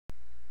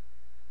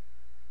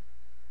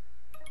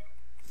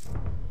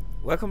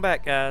Welcome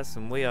back, guys,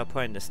 and we are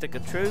playing the Stick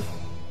of Truth.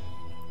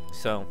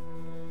 So,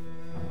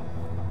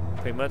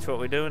 pretty much what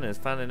we're doing is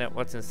finding out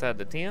what's inside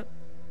the tent.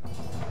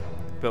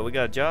 But we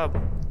got a job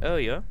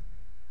earlier.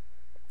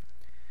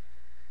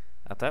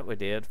 I thought we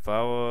did.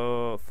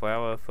 Flower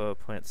for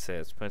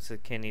Princess. Princess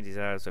Kenny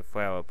desires a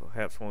flower.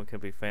 Perhaps one could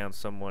be found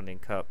someone in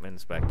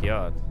Cutman's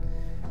backyard.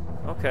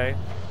 Okay,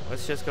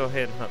 let's just go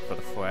ahead and hunt for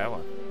the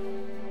flower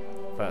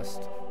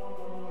first.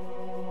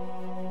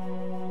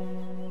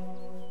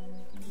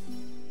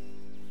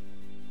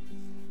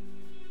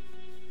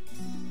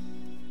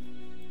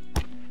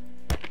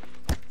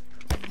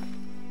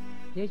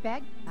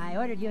 Douchebag, I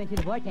ordered you into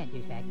the war tent,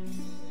 douchebag.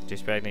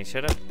 Douchebag needs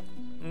shut up.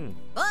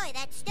 Boy,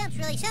 that stump's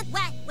really something.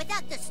 Why,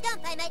 without the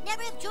stump, I might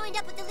never have joined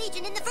up with the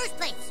Legion in the first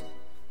place.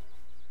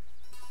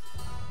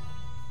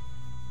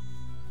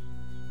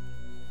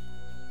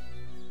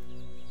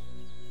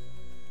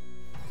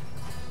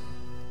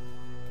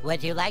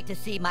 Would you like to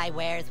see my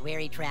wares,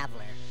 weary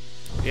traveler?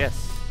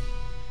 Yes.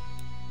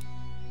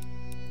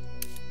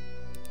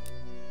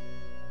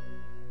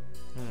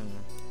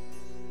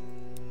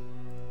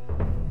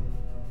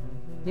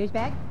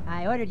 Douchebag,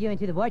 I ordered you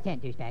into the war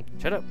tent, douchebag.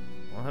 Shut up.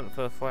 I'm hunting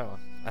for a flower.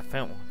 I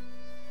found one.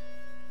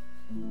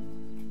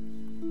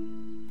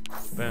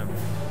 Boom.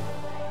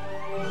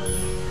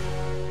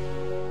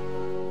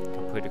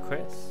 Complete a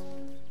quest.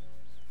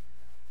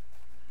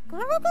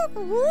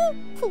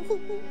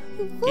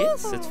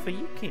 Yes, it's for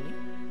you, Kenny.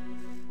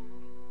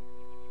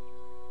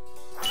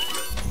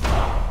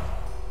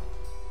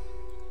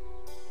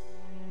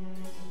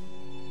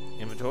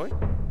 Inventory.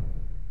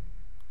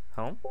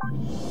 Home.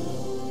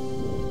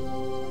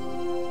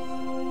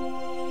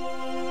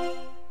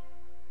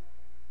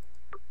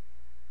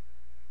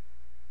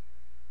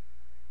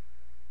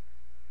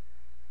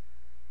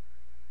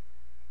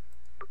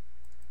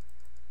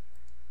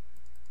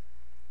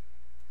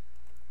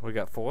 We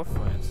got 4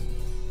 friends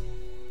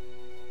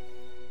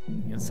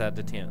inside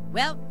the tent.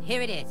 Well,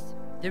 here it is.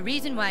 The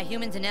reason why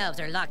humans and elves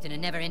are locked in a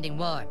never-ending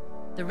war.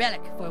 The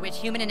relic for which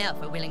human and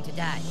elf are willing to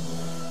die.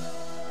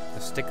 The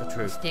Stick of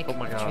Truth. Stick oh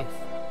my of God. Truth.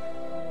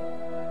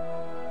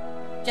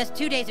 Just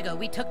 2 days ago,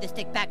 we took the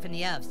stick back from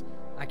the elves.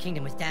 Our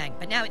kingdom was dying,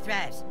 but now it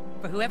thrives.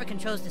 For whoever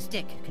controls the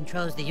stick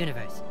controls the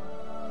universe.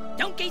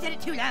 Don't gaze at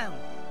it too long,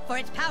 for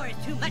its power is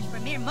too much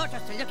for mere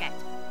mortals to look at.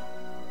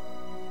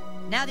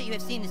 Now that you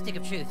have seen the Stick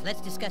of Truth,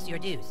 let's discuss your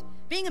dues.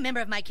 Being a member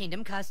of my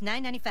kingdom costs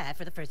 $9.95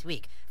 for the first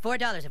week,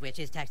 $4 of which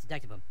is tax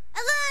deductible.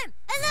 Alarm!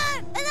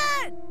 Alarm!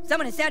 Alarm!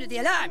 Someone has sounded the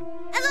alarm!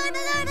 Alarm!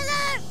 Alarm!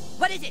 Alarm!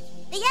 What is it?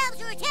 The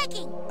elves are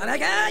attacking! Oh my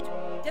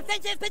God!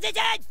 Defensive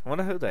positions! I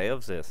wonder who the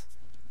elves is.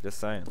 Just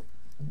saying.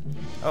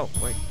 Oh,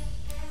 wait.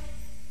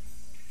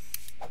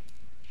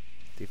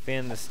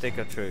 Defend the Stick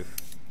of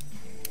Truth.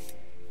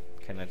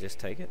 Can I just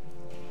take it?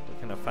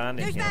 What can I find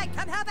in here? Douchebag,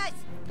 come help us!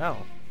 No.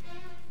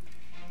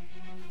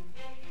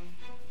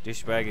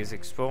 Douchebag is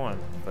exploring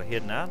for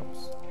hidden items.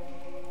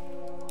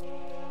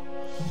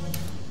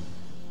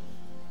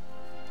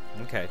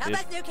 Okay. Help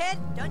us, new kid!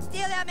 Don't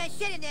steal all my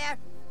shit in there!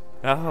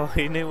 Oh,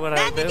 he knew what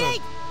I was Man the doing.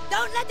 gate!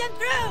 Don't let them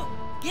through!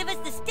 Give us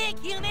the stick,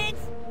 humans!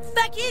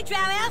 Fuck you,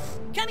 Drow Elf!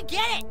 Come and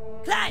get it!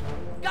 Clyde,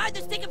 guard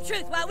the Stick of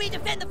Truth while we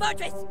defend the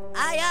fortress!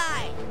 Aye,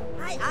 aye!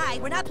 Aye, aye!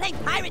 We're not playing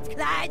pirates,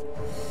 Clyde!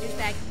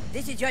 Douchebag,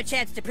 this is your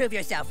chance to prove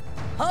yourself.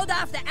 Hold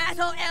off the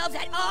asshole elves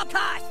at all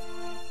costs!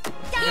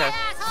 Die, Okay.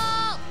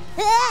 asshole!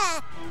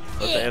 What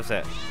the elf's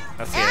that?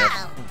 That's the elf.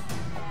 Ow!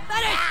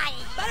 Butters!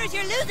 Butters,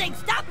 you're losing!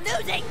 Stop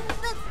losing!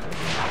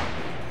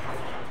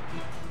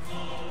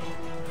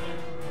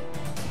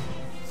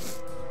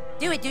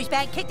 Do it,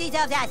 douchebag! Kick these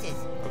elves' asses!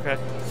 Okay.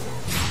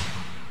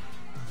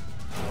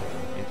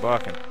 He's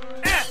barking.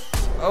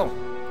 Oh.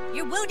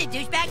 You're wounded,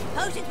 douchebag!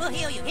 Potions will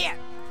heal you. Here!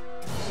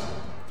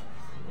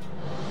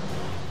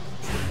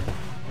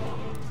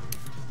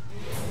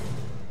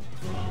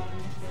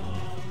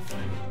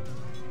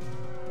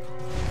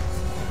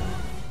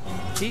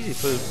 Easy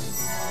food.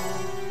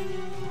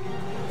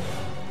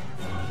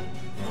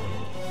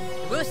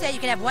 The rules say you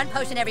can have 1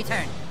 potion every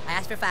turn. I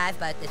asked for 5,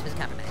 but this was a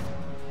compromise.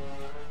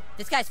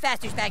 This guy's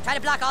fast, douchebag. Try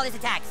to block all his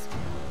attacks.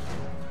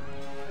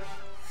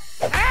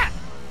 Ah!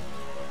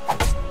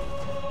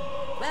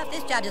 Well, if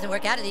this job doesn't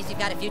work out, at least you've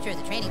got a future as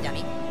a training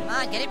dummy. Come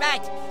on, get it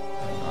right.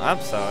 Oh,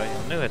 I'm sorry.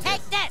 I knew it.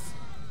 Take this!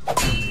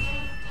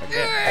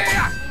 Okay.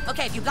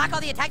 Okay, if you block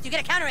all the attacks, you get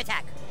a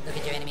counterattack. Look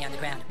at your enemy on the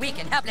ground. Weak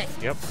and helpless.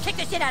 Yep. Kick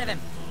the shit out of him.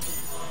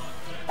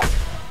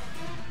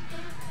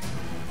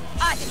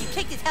 Awesome, you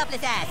kicked his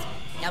helpless ass.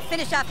 Now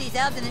finish off these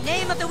elves in the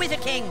name of the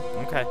Wizard King.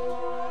 Okay.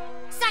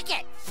 Suck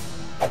it!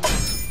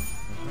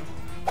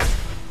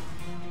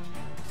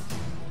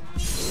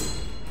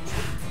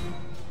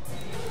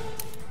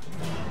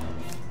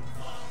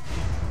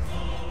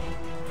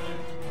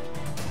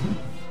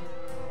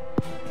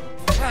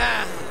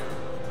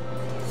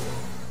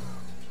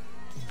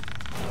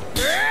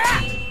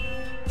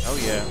 Oh,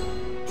 yeah.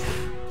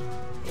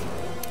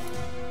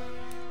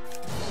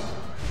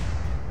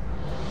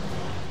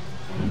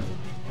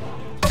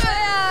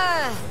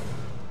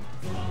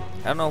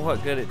 I don't know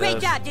what good it Great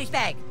does. job,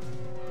 douchebag.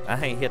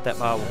 I ain't hit that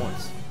ball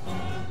once.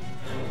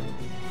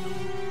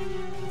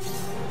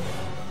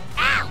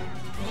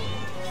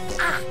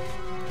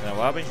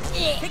 lobby?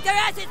 Kick their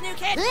asses, new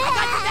kid! I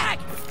got your back!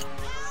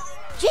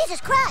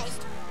 Jesus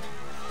Christ!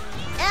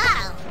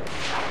 Oh!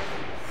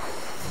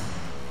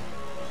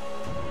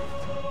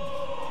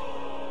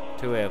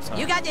 2 elves, huh?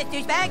 You got this,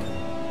 douchebag!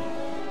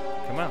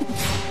 Come on.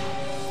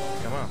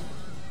 Come on.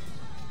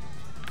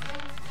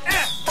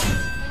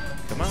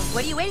 Come on.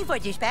 What are you waiting for,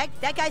 douchebag?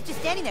 That guy's just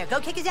standing there. Go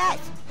kick his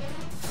ass!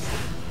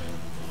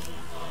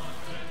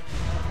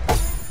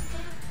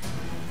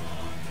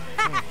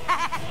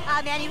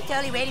 Oh man, he was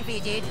totally waiting for you,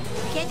 dude.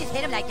 You can't just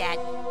hit him like that.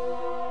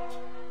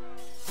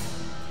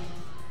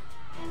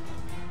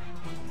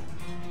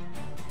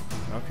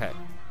 Okay.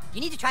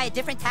 You need to try a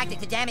different tactic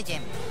to damage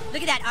him.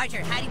 Look at that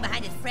archer hiding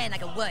behind his friend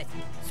like a wuss.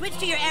 Switch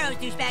to your arrows,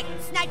 douchebag.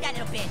 Snipe that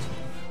little bitch.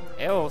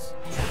 Elves.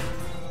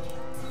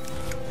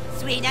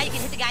 Sweet, now you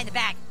can hit the guy in the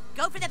back.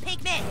 Go for the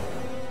pink miss.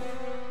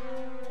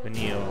 When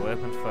your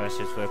weapon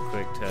flashes, flip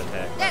quick to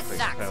attack. That quick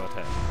sucks. Power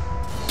attack.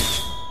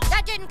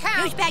 That didn't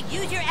count! Douchebag,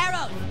 use your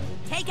arrows.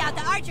 Take out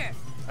the archer.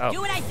 Oh.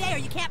 Do what I say or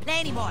you can't play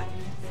anymore.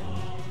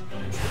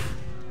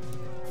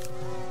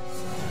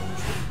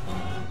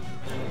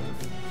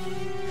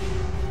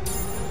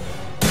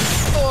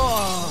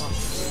 Oh!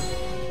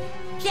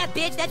 Yeah,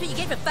 bitch, that's what you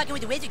get for fucking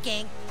with the Wizard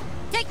King.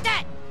 Take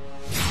that!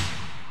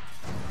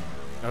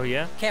 Oh,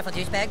 yeah? Careful,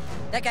 douchebag.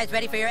 That guy's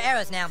ready for your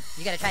arrows now.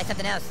 You gotta try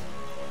something else.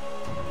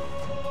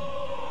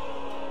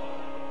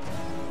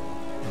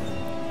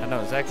 I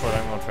know exactly what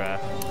I'm gonna try.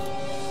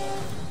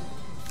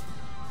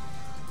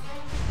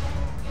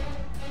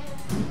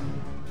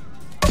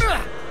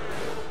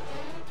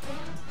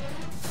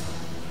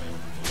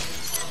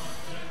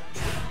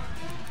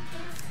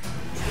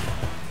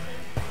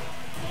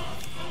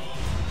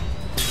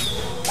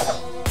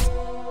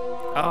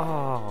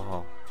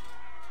 Oh.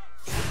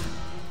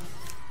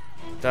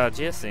 Dodge,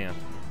 yes, then.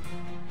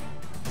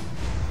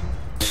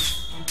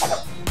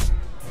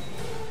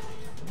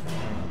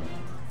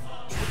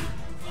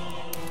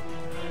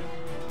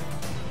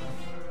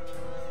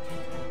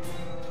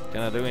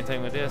 Can I do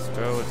anything with this?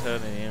 Throw a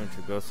turn in him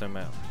to go some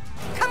out.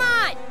 Come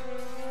on!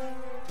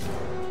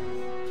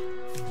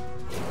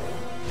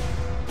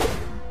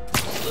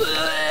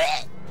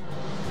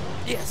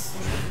 Yes!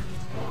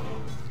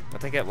 I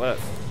think it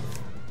worked.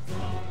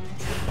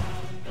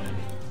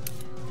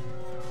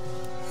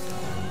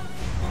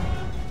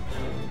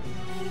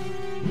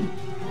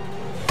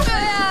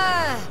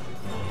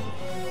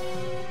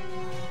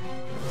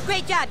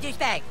 Great job,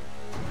 douchebag.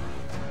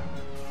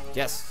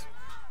 Yes!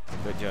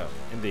 Good job,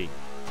 indeed.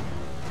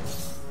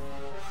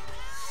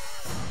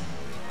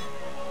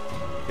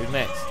 Who's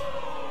next?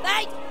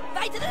 Fight!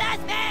 Fight to the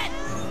last man!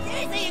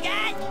 Seriously, you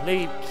guys!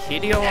 Leave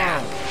Kitty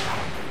alone!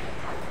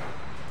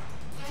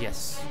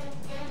 Yes.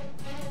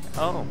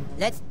 Oh.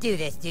 Let's do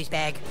this,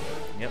 douchebag.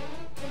 Yep.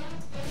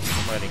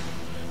 I'm ready.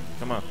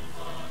 Come on.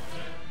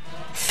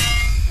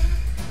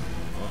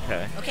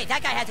 Okay. Okay,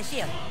 that guy has a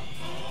shield.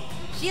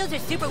 Shields are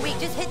super weak.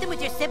 Just hit them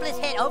with your simplest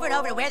hit over and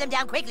over to wear them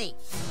down quickly.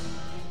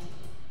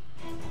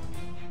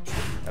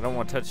 I don't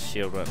want to touch the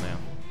shield right now.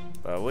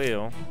 But I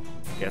will.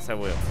 Guess I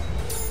will.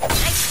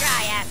 Nice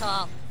try,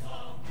 asshole!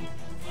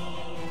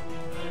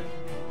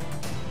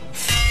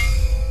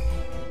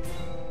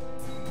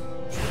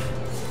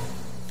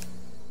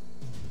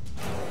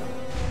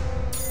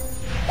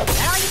 Is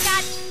that all you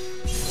got?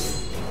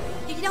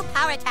 Dude, you don't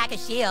power attack a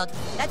shield.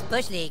 That's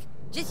Bush League.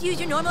 Just use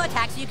your normal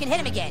attack so you can hit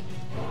him again.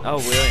 Oh,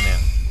 really now?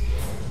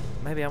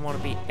 Maybe I want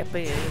to be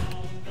epic.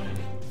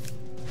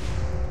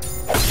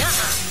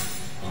 Nuh-uh.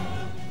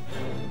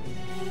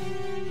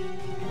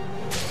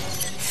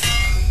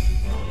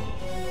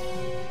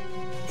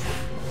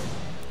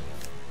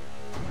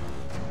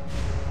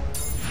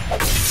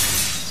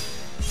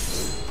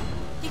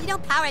 Dude, you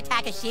don't power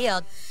attack a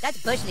shield.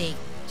 That's Bush League.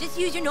 Just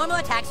use your normal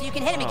attack so you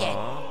can hit him again.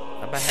 Aw,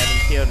 how about having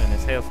killed and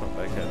his health went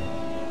back up?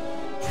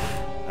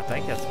 I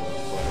think that's what it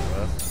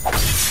was.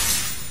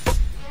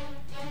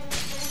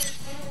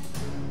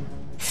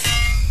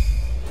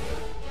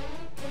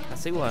 I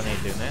see what I need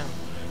to do now.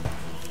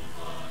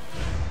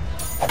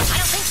 I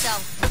don't think so.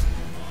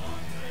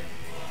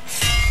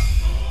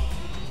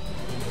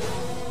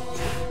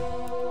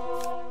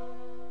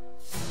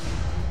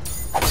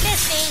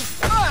 Miss me!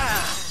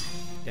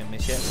 Didn't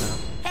miss yet,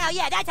 no. Hell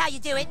yeah, that's how you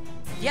do it.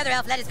 The other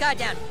elf let his guard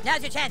down.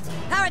 Now's your chance.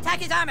 Power attack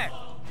his armor.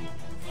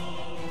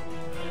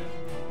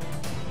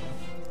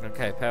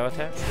 Okay, power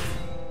attack.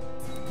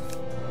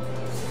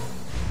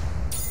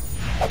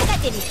 That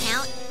didn't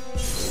count.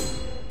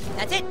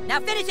 That's it. Now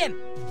finish him.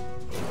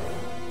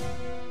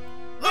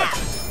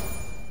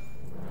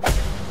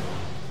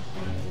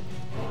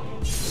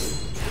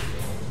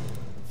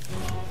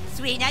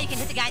 Sweet, now you can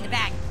hit the guy in the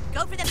back.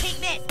 Go for the pink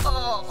miss.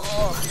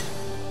 Oh.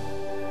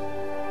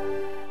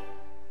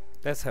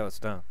 That's how it's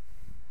done.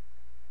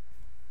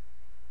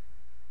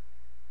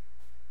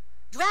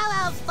 Drow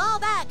elves, fall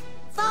back!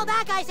 Fall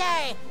back, I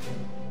say!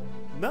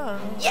 No.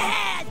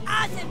 Yes!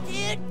 Awesome,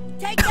 dude!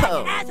 Take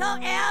that,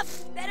 asshole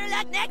elf! Better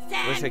luck next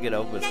time! Wish I could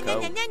open this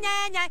code.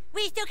 Na.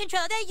 We still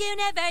control the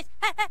universe!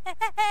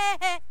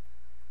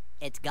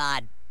 It's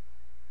God.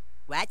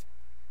 What?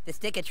 The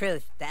stick of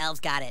truth. The elves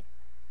got it.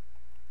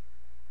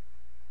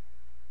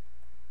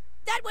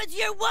 That was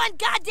your one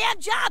goddamn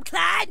job,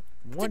 Clyde!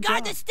 One to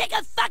guard job. the stick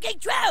of fucking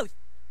truth!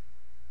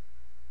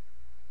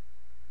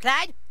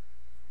 Clyde,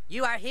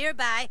 you are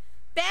hereby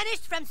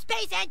banished from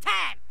space and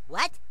time!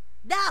 What?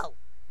 No.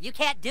 You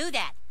can't do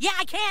that. Yeah,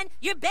 I can!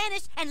 You're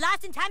banished and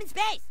lost in time and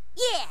space!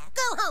 Yeah,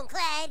 go home,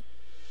 Clyde.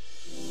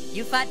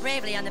 You fought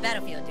bravely on the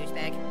battlefield,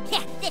 douchebag.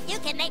 Yeah, if you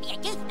can make me a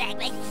douchebag,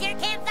 like you sure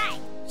can fight.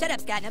 Shut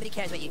up, Scott. Nobody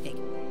cares what you think.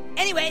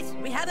 Anyways,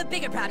 we have a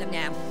bigger problem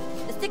now.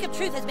 The stick of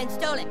truth has been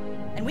stolen,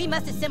 and we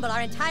must assemble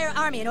our entire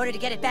army in order to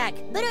get it back.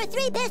 But our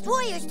 3 best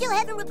warriors still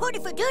haven't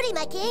reported for duty,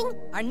 my king.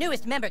 Our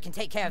newest member can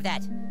take care of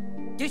that.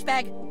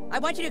 Douchebag, I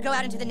want you to go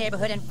out into the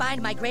neighborhood and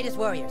find my greatest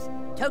warriors,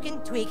 Token,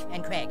 Tweak,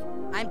 and Craig.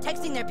 I'm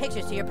texting their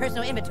pictures to your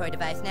personal inventory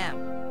device now.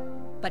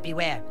 But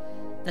beware.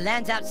 The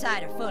lands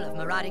outside are full of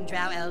marauding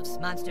drow elves,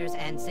 monsters,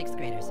 and 6th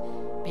graders.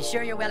 Be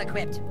sure you're well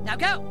equipped. Now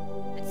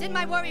go! And send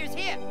my warriors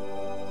here!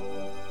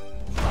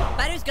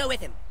 Fighters, go with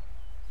him.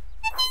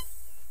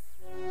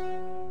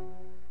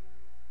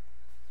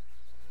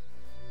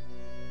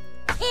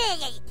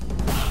 Hey!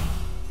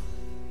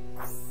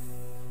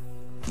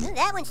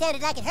 That one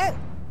sounded like it hurt.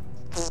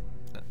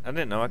 I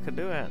didn't know I could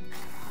do that.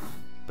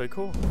 Pretty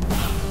cool.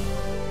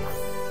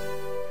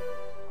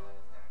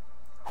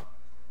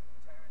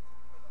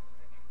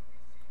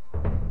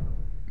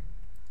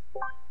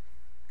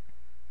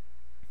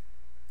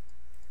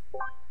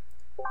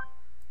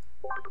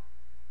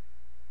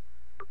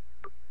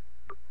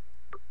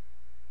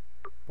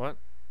 What?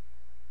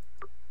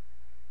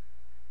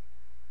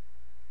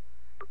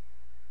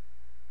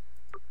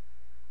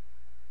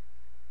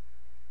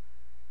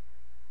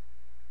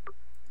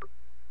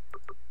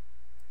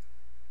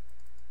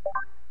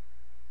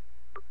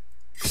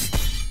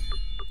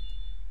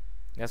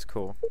 That's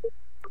cool.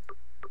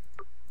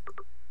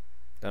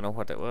 Don't know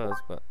what that was,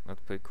 but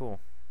that's pretty cool.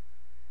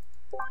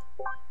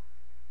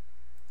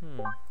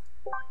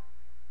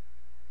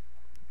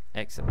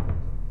 Excellent.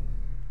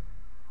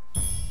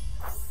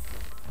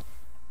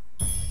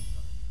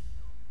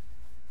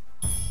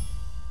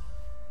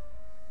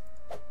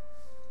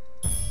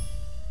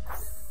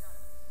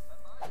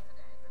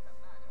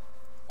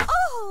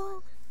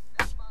 Oh!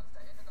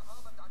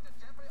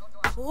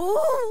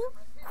 Ooh!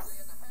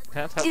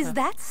 Is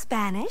that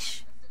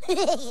Spanish?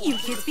 You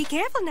kids be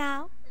careful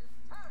now.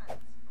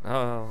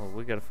 Oh,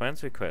 we got a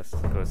friend's request.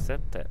 Go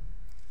accept that.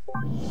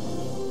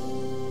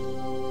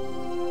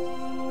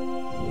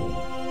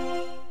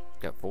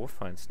 Got 4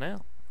 friends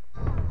now.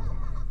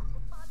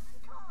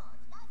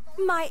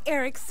 My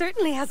Eric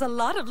certainly has a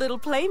lot of little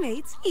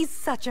playmates. He's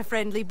such a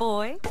friendly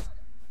boy.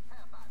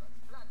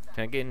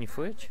 Can I get in your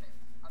fridge?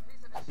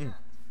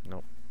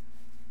 Nope.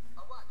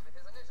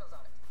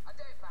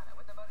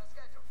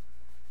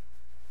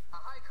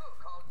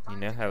 You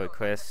now have a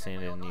quest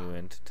sending you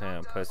into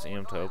town. Press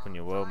M to open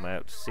your world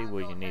map to see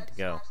where you need to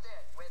go.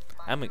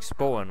 I'm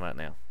exploring right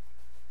now.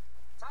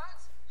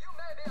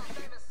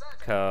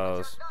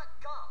 Cause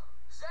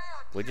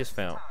we just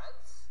found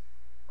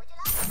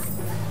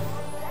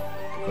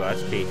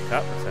garage key to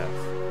Copper's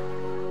house.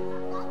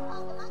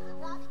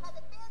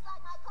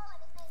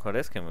 What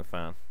else can we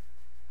find?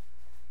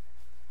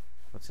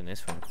 What's in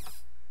this one?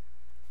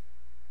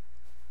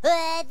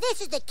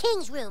 This is the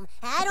king's room.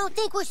 I don't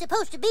think we're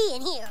supposed to be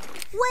in here.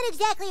 What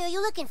exactly are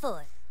you looking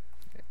for?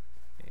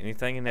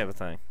 Anything and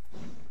everything.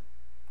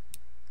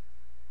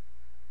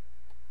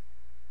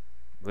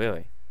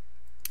 Really?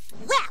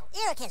 Wow,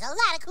 Eric has a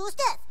lot of cool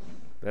stuff.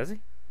 Does he?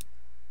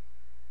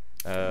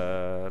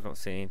 I don't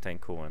see anything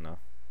cool enough.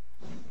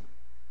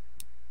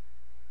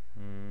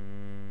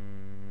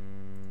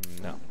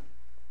 No.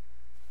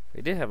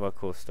 They did have all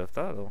cool stuff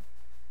though.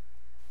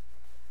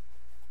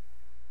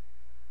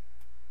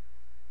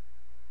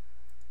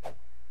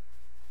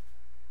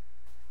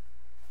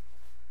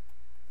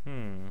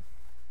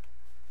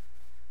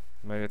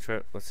 Mega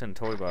trip. What's in the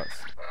toy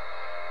box?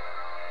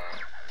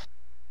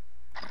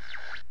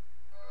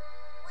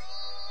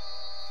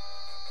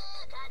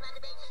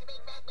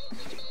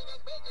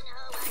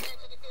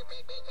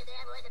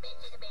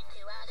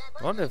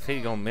 I wonder if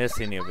he's gonna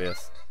miss any of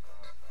this.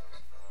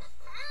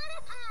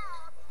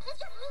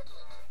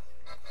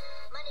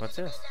 What's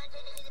this?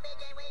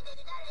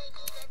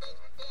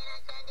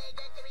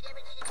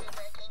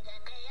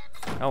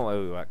 Oh,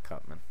 we like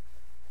Cutman.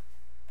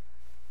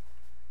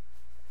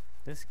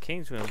 This is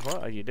Kingsman.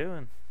 What are you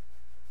doing?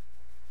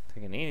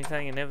 Taking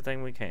anything and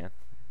everything we can.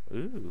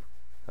 Ooh,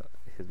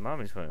 his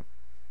mommy's room.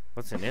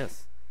 What's in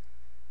this?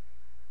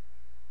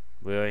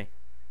 Really?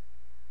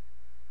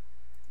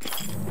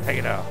 Take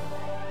it off.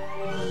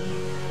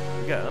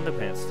 We got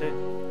underpants too.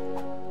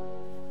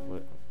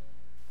 What?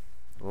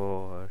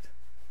 Lord.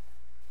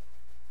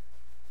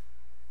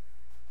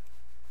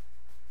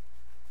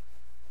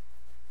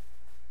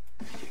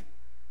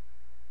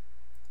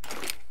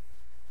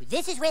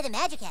 This is where the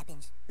magic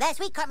happens. Last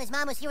week, Cartman's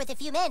mom was here with a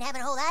few men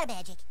having a whole lot of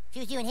magic. She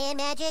was doing hand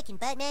magic and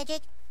butt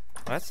magic.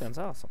 Well, that sounds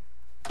awesome.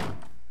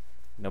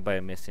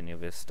 Nobody missed any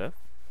of this stuff.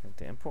 Ain't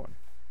that important.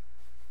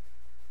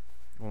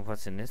 Well,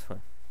 what's in this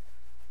one?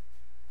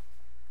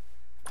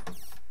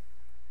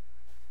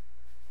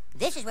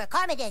 This is where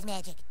Cartman does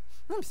magic.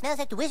 Smells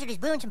like the wizard is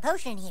brewing some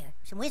potion in here.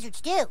 Some wizard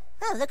stew.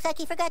 Oh, looks like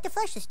he forgot to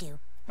flush the stew.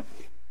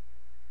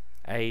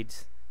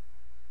 AIDS.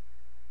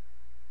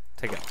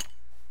 Take it.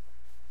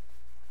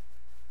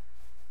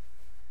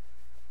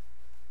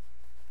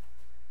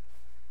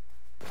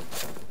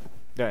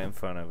 Right in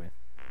front of me.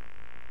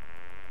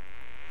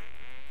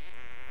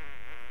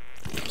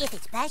 If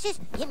it splashes,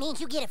 it means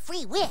you get a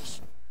free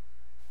wish.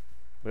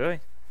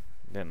 Really?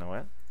 Didn't know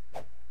that.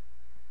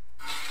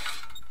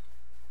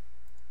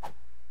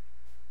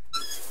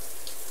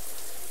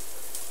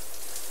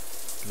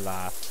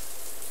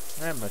 Laugh.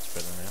 Not much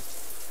better now.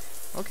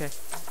 Okay.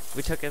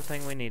 We took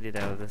everything we needed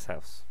out of this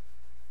house.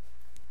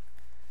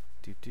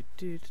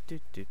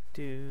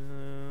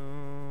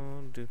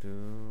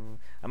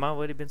 I'm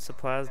already been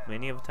surprised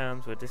many of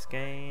times with this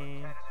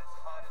game.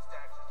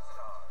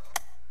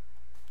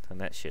 Turn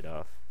that shit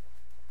off.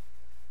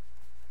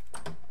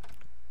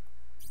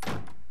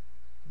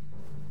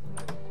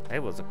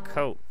 It was a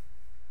coat.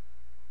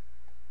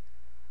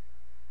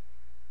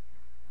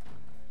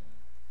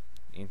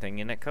 Anything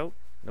in that coat?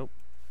 Nope.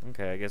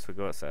 Okay, I guess we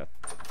go outside.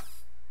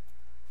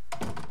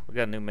 We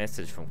got a new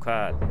message from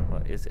Clyde.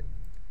 What is it?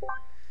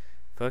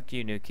 Fuck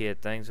you, new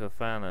kid. Things were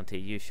fine until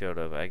you showed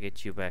up. I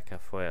get you back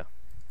halfway.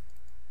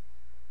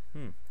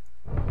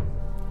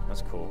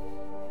 That's cool.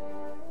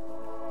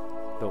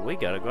 But we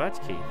got a garage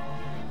key.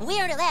 We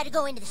aren't allowed to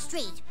go into the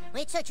street.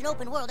 When it's such an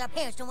open world, our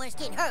parents don't want us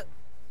getting hurt.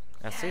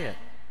 I see it.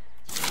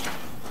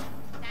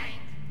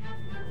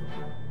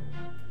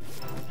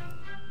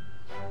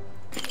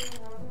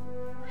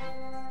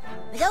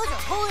 Those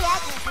are holy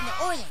icons from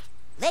the Orient.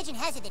 Legend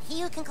has it that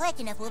he who can collect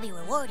enough will be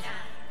rewarded.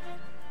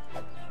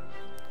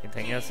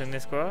 Anything else in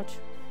this garage?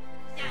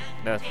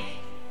 Nothing.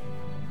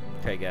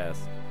 Okay, guys.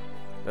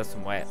 That's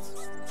some rats.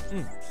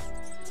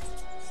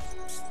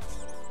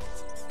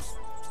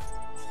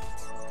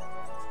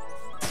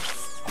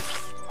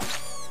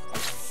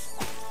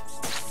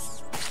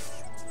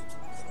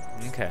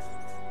 Okay.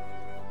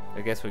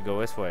 I guess we go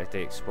this way to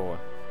explore.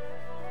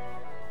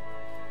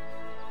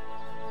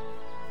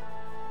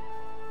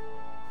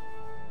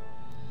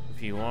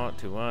 If you want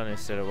to run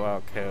instead of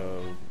wildcat,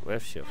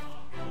 left shift.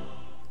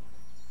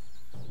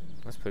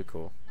 That's pretty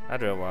cool. I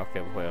do a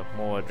wildcat well,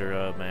 more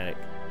dramatic.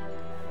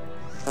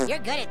 You're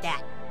good at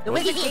that. The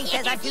Wizard King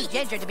says I'm too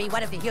ginger to be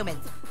one of the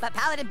humans, but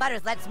Paladin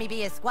Butters lets me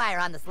be his squire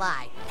on the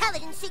sly.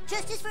 Paladins seek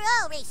justice for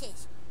all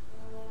races.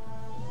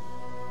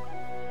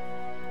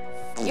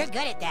 You're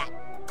good at that.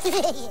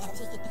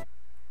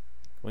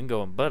 We can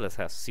go in Butter's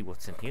house to see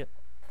what's in here.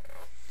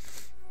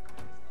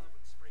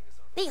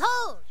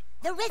 Behold,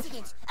 the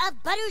residence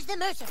of Butters the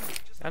Merciful.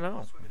 I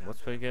know. Looks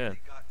pretty good.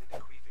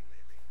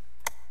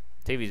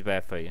 TV's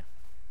bad for you.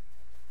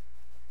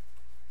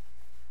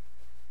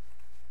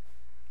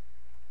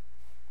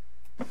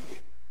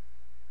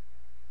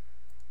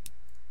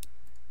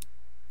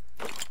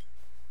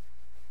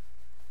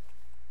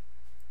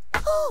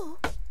 Oh!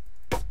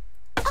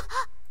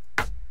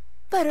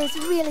 Butters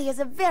really is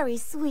a very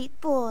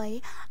sweet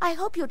boy. I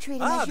hope you'll treat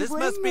him as you this would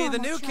must a be the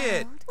normal new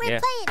kid. child. We're Yeah.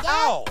 playing, Dad.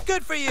 Ow!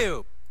 Good for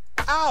you!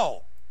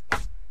 Ow!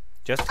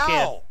 Just a kid.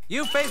 Ow!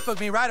 You Facebook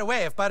me right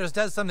away if Butters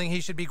does something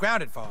he should be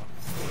grounded for.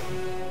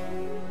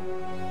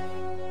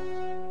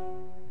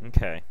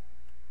 Okay.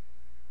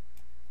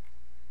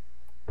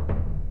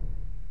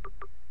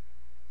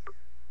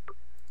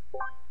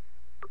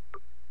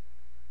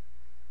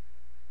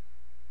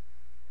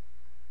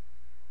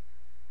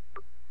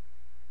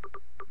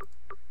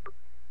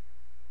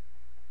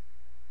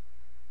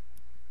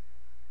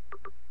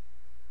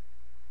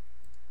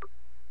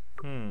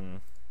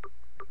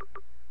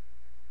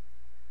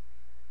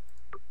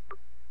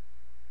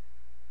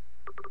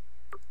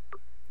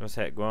 What's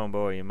that, grown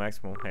boy? Your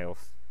maximum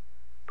health.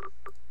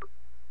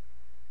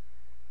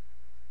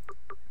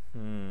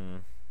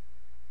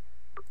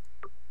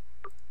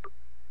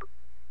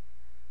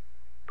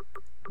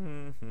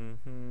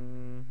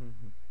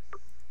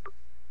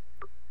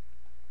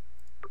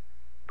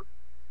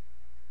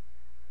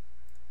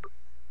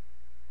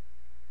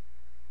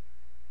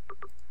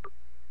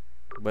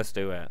 Let's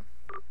do that.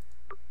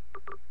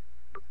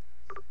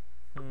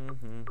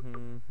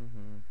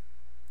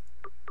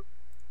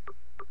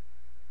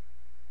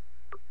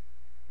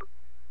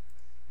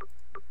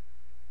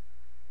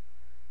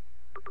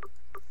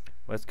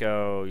 Let's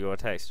go. Your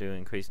attacks do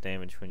increase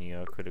damage when you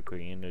are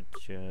critically injured.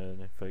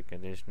 For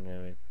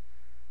condition.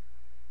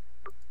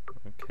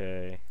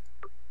 Okay.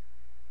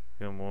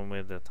 You're more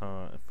with the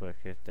taunt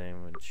focus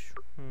damage.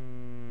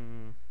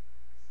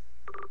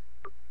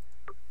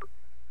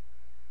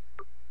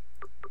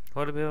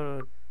 What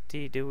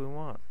ability do we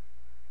want?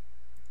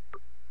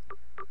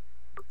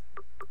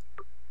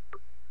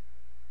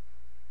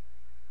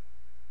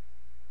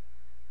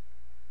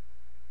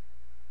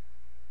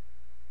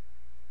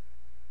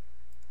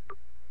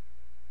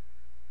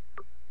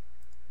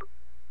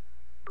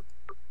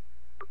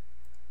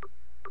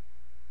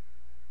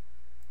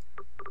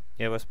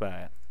 Yeah, let's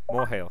buy it.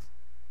 More health.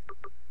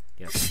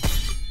 Yes.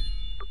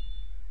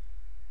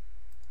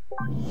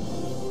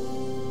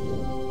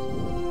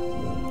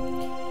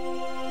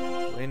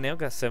 We and now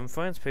got 7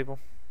 friends, people.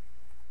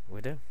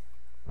 We do.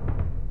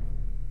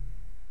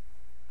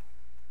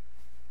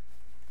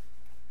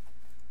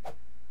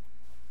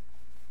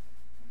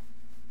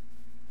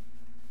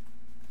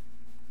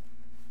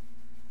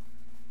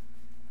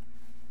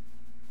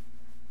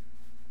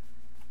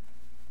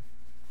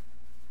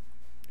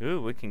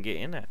 Ooh, we can get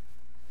in it.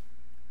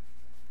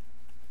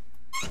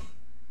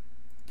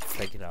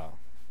 Take it all.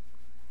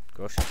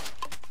 Gosh.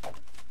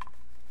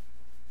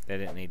 They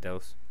didn't need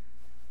those.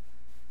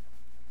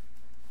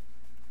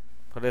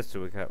 What else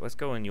do we got? Let's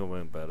go in your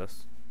room,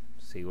 Butters.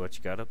 See what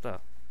you got up there.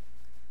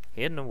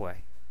 Hidden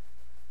away.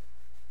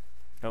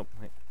 Oh,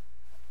 wait.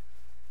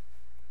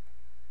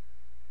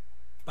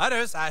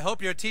 Butters, I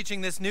hope you're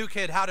teaching this new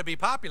kid how to be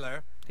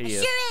popular. He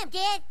is. Sure am,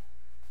 Dad.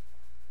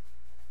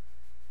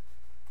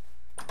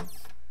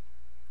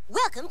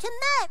 Welcome to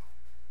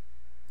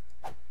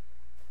Mud.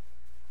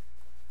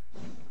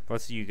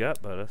 What's you got,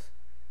 Butters?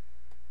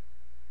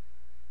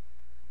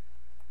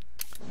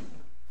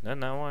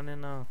 No one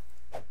in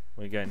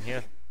what you got in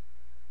here?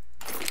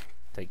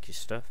 Take your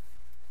stuff.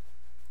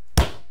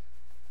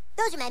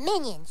 Those are my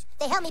minions.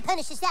 They help me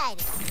punish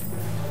society.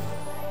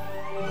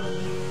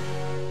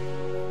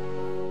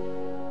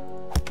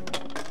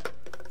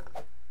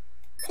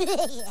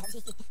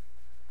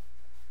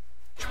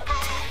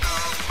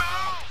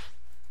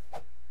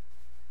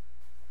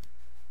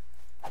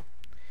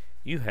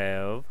 You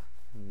have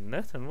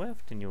nothing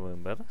left in your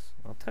room, Butters.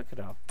 I'll tuck it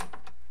off.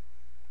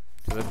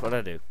 So that's what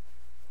I do.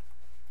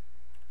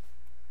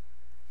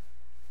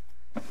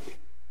 We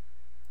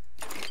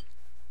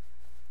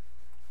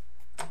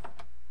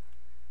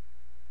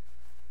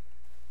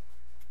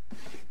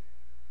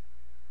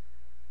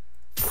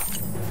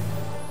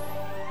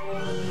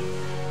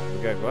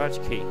got a garage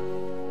key.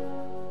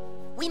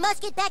 We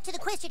must get back to the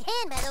quest at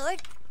hand, my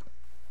lord.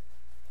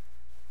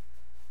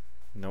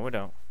 No, we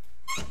don't.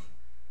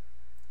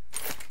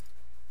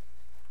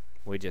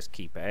 We just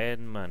keep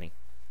adding money.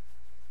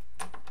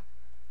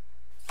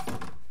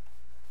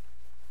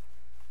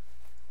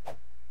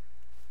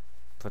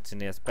 What's in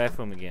this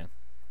bathroom again?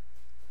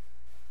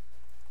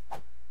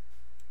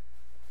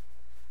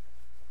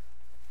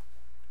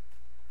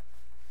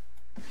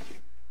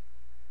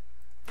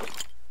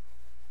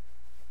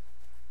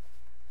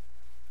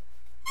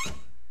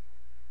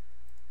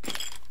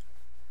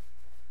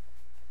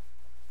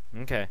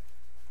 Okay.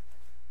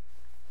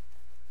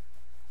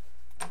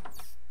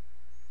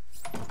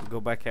 We'll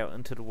go back out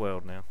into the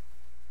world now.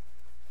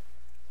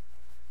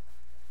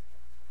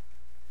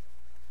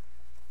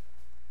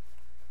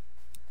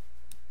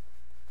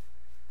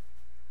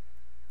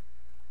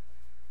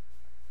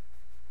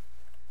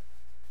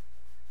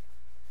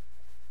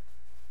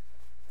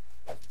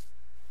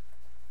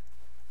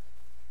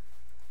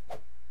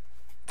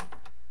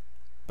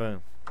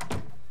 Boom.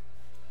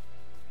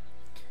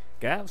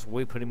 Guys,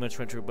 we pretty much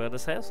went through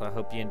Butters' house. I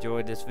hope you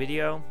enjoyed this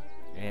video.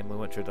 And we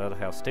went through the other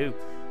house too.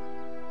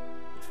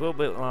 It's a little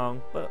bit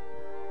long, but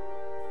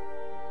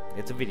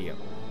it's a video.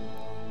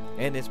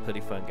 And it's a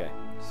pretty fun game.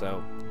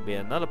 So, there'll be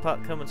another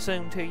part coming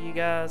soon to you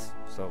guys.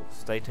 So,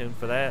 stay tuned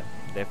for that.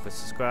 Definitely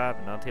subscribe.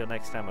 And until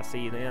next time I see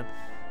you then,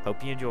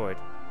 hope you enjoyed.